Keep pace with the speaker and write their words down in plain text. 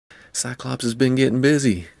Cyclops has been getting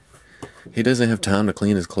busy. He doesn't have time to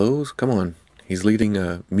clean his clothes. Come on. He's leading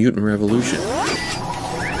a mutant revolution.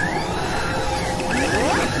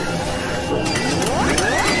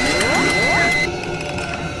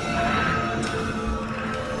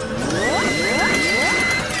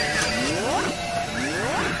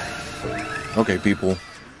 Okay, people.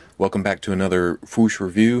 Welcome back to another Fwoosh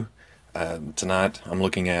review. Tonight, I'm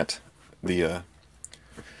looking at the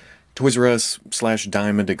Toys R Us /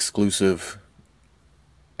 Diamond exclusive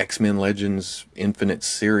X-Men Legends Infinite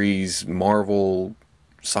Series Marvel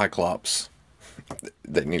Cyclops.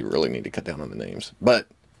 They really need to cut down on the names. But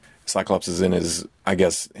Cyclops is in his, I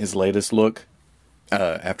guess, his latest look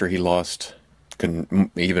after he lost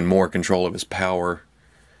even more control of his power.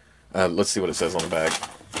 Let's see what it says on the back.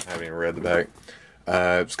 I haven't even read the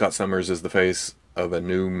back. Scott Summers is the face of a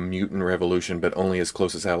new mutant revolution, but only his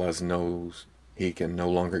closest allies knows he can no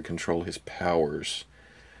longer control his powers.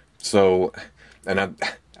 So, and I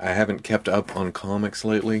haven't kept up on comics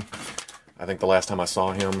lately. I think the last time I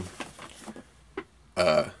saw him,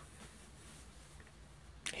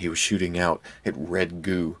 he was shooting out at red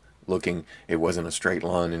goo looking. It wasn't a straight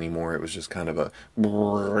line anymore. It was just kind of a...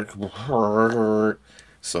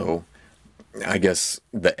 So, I guess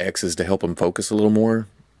the X is to help him focus a little more.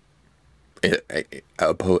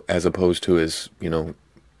 As opposed to his,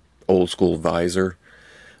 old school visor.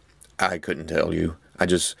 I couldn't tell you. I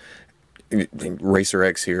just... Racer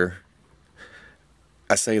X here.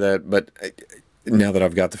 I say that, but now that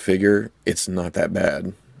I've got the figure, it's not that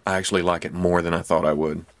bad. I actually like it more than I thought I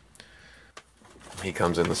would. He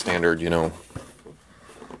comes in the standard,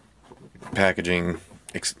 packaging,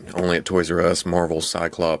 only at Toys R Us, Marvel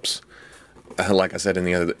Cyclops. Like I said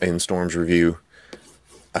in Storm's review,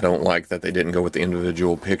 I don't like that they didn't go with the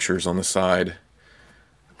individual pictures on the side.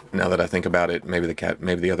 Now that I think about it, maybe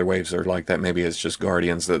the other waves are like that. Maybe it's just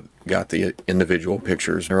Guardians that got the individual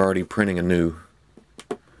pictures. They're already printing a new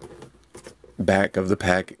back of the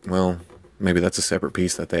pack. Well, maybe that's a separate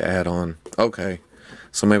piece that they add on. Okay,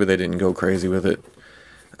 so maybe they didn't go crazy with it.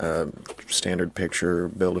 Standard picture,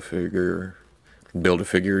 Build-A-Figure,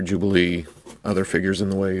 Jubilee, other figures in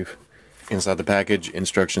the wave. Inside the package,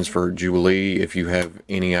 instructions for Jubilee. If you have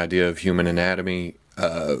any idea of human anatomy,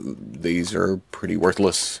 these are pretty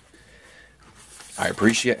worthless. I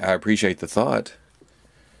appreciate the thought,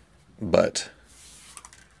 but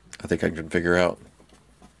I think I can figure out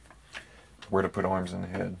where to put arms and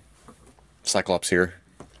head. Cyclops here.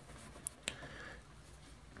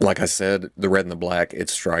 Like I said, the red and the black,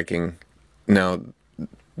 it's striking. Now,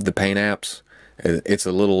 the paint apps, it's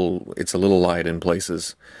a little light in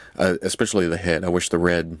places, especially the head. I wish the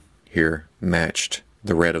red here matched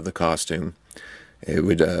the red of the costume. It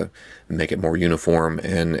would make it more uniform,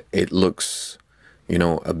 and it looks,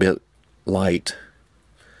 a bit light.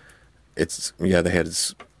 The head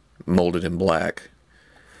is molded in black.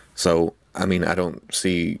 So, I mean, I don't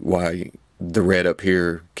see why the red up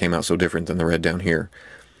here came out so different than the red down here.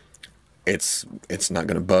 It's not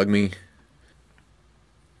going to bug me.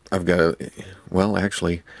 I've got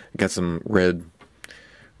actually, got some red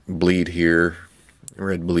bleed here.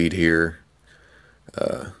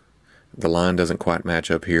 The line doesn't quite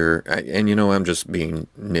match up here. And I'm just being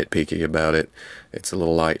nitpicky about it. It's a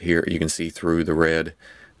little light here. You can see through the red.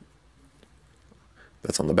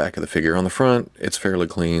 That's on the back of the figure. On the front, it's fairly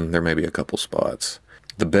clean. There may be a couple spots.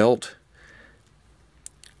 The belt,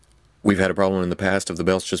 we've had a problem in the past of the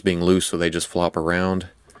belts just being loose, so they just flop around.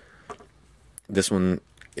 This one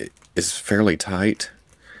is fairly tight,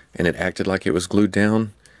 and it acted like it was glued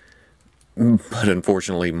down. But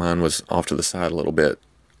unfortunately, mine was off to the side a little bit.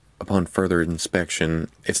 Upon further inspection,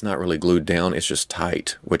 it's not really glued down, it's just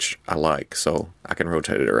tight, which I like, so I can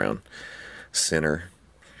rotate it around center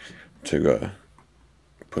to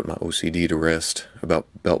put my OCD to rest about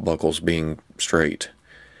belt buckles being straight.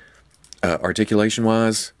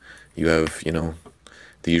 Articulation-wise, you have,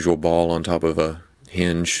 the usual ball on top of a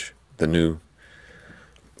hinge, the new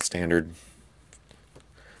standard.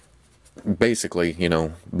 Basically,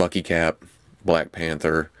 Bucky cap, Black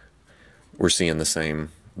Panther, we're seeing the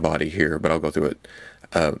same body here, but I'll go through it.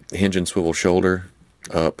 Hinge and swivel shoulder,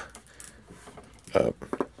 up,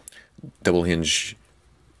 double hinge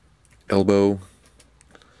elbow,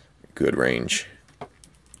 good range.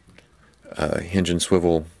 Hinge and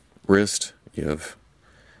swivel wrist, you have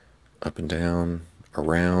up and down,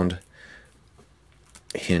 around.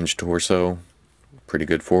 Hinge torso, pretty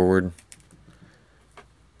good forward,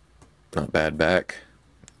 not bad back.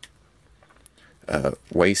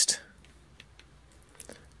 Waist,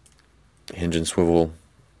 hinge and swivel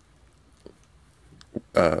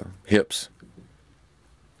hips,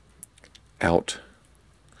 out,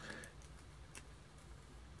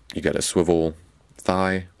 You got a swivel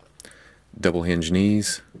thigh, double hinge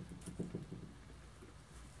knees.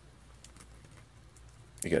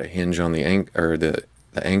 You got a hinge on the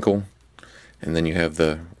ankle, and then you have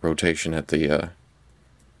the rotation at the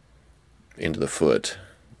end of the foot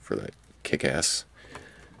for that kick-ass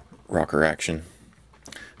rocker action.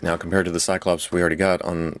 Now, compared to the Cyclops we already got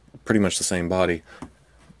on pretty much the same body,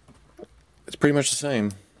 it's pretty much the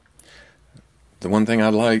same. The one thing I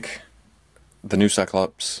like, the new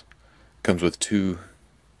Cyclops comes with 2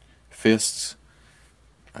 fists.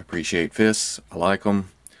 I appreciate fists. I like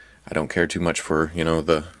them. I don't care too much for, you know,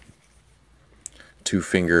 the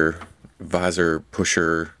 2-finger visor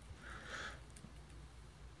pusher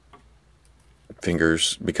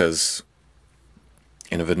fingers, because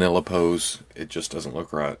in a vanilla pose it just doesn't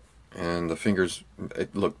look right, and the fingers,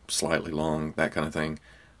 it look slightly long, that kind of thing.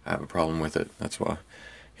 I have a problem with it. That's why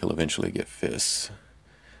he'll eventually get fists.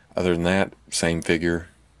 Other than that, same figure,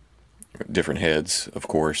 different heads, of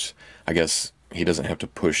course. I guess he doesn't have to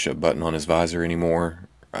push a button on his visor anymore.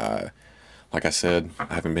 Like I said,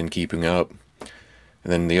 I haven't been keeping up.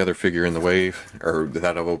 And then the other figure in the wave, or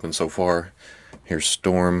that I've opened so far, here's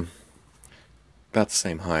Storm, about the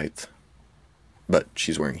same height, but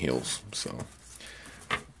she's wearing heels. So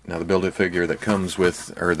now the Build-A-Figure that comes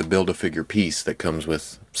with, or the Build-A-Figure piece that comes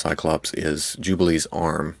with Cyclops is Jubilee's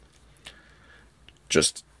arm.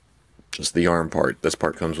 Just the arm part. This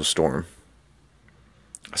part comes with Storm.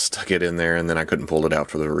 I stuck it in there and then I couldn't pull it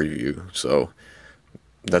out for the review, so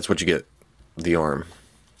that's what you get, the arm,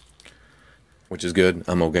 which is good.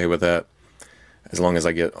 I'm okay with that, as long as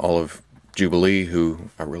I get all of Jubilee,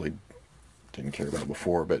 who I really didn't care about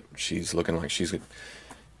before, but she's looking like she's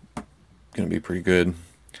gonna be pretty good.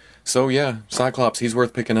 So yeah, Cyclops, he's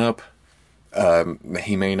worth picking up.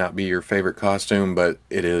 He may not be your favorite costume, but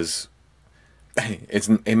it is.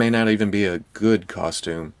 It may not even be a good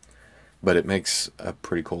costume, but it makes a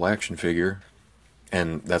pretty cool action figure,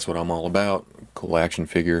 and that's what I'm all about. Cool action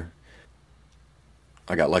figure.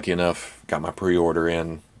 I got lucky enough, got my pre-order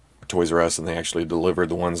in Toys R Us, and they actually delivered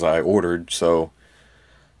the ones I ordered, so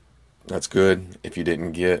that's good. If you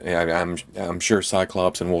didn't get, I'm sure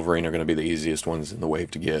Cyclops and Wolverine are going to be the easiest ones in the wave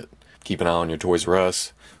to get. Keep an eye on your Toys R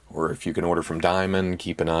Us, or if you can order from Diamond,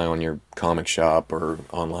 keep an eye on your comic shop or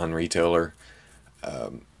online retailer,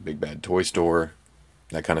 Big Bad Toy Store,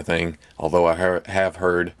 that kind of thing. Although I have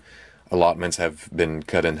heard allotments have been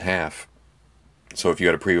cut in half, so if you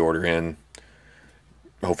got a pre-order in,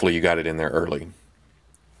 hopefully you got it in there early.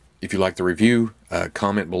 If you like the review,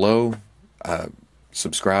 comment below,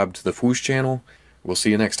 subscribe to the Fwoosh channel. We'll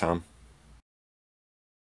see you next time.